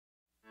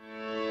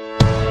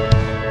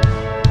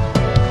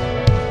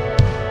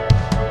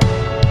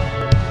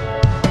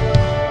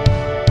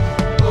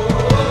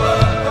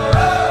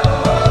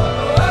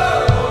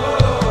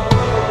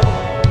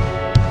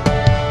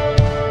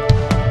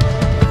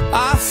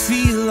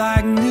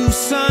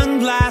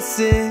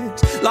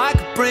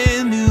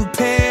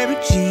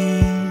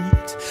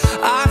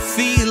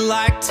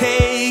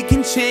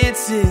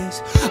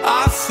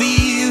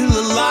feel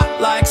a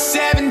lot like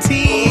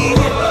 17.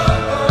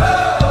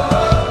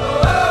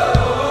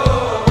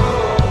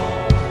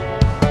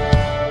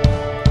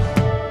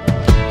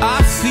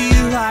 I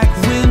feel like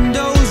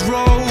windows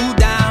roll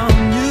down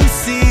new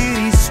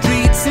city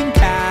streets and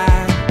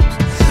cabs.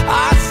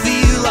 I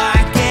feel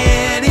like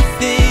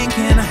anything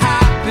can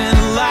happen,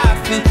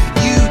 laughing.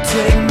 You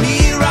take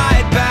me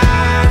right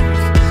back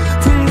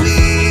when we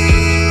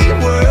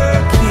were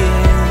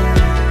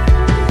kids.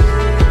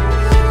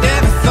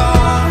 Never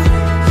thought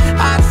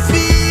I'd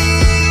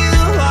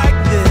feel like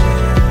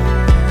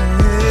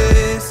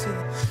this.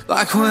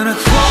 Like when I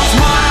close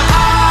my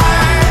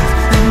eyes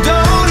and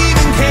don't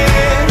even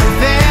care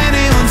if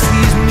anyone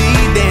sees me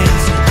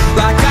dancing.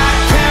 Like I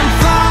can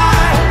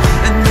fly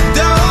and I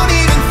don't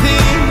even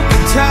think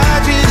of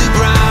touching the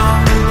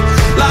ground.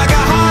 Like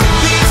a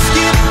heartbeat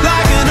skip,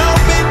 like an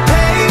open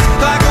page,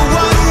 like a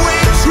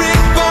one-way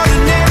trip on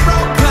an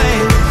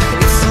aeroplane.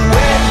 It's the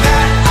way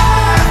that I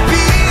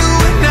feel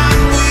when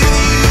I'm with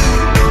you.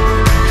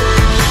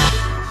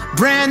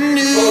 Brand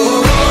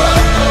new.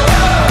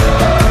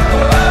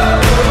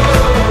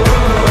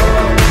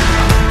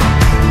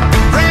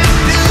 Brand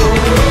new.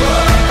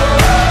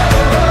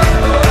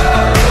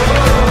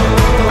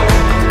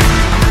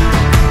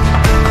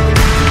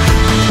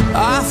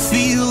 I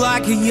feel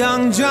like a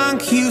young John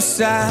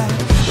Cusack,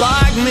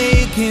 like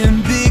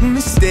making big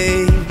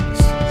mistakes.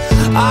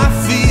 I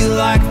feel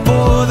like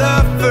for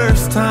the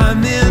first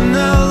time in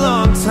a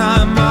long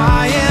time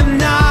I am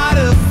not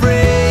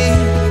afraid.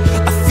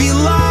 I feel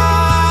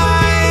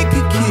like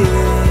a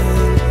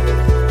kid.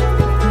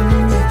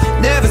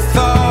 Never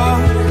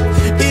thought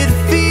it'd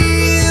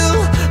feel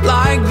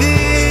like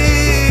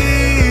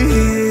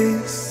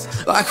this.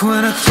 Like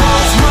when I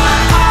close my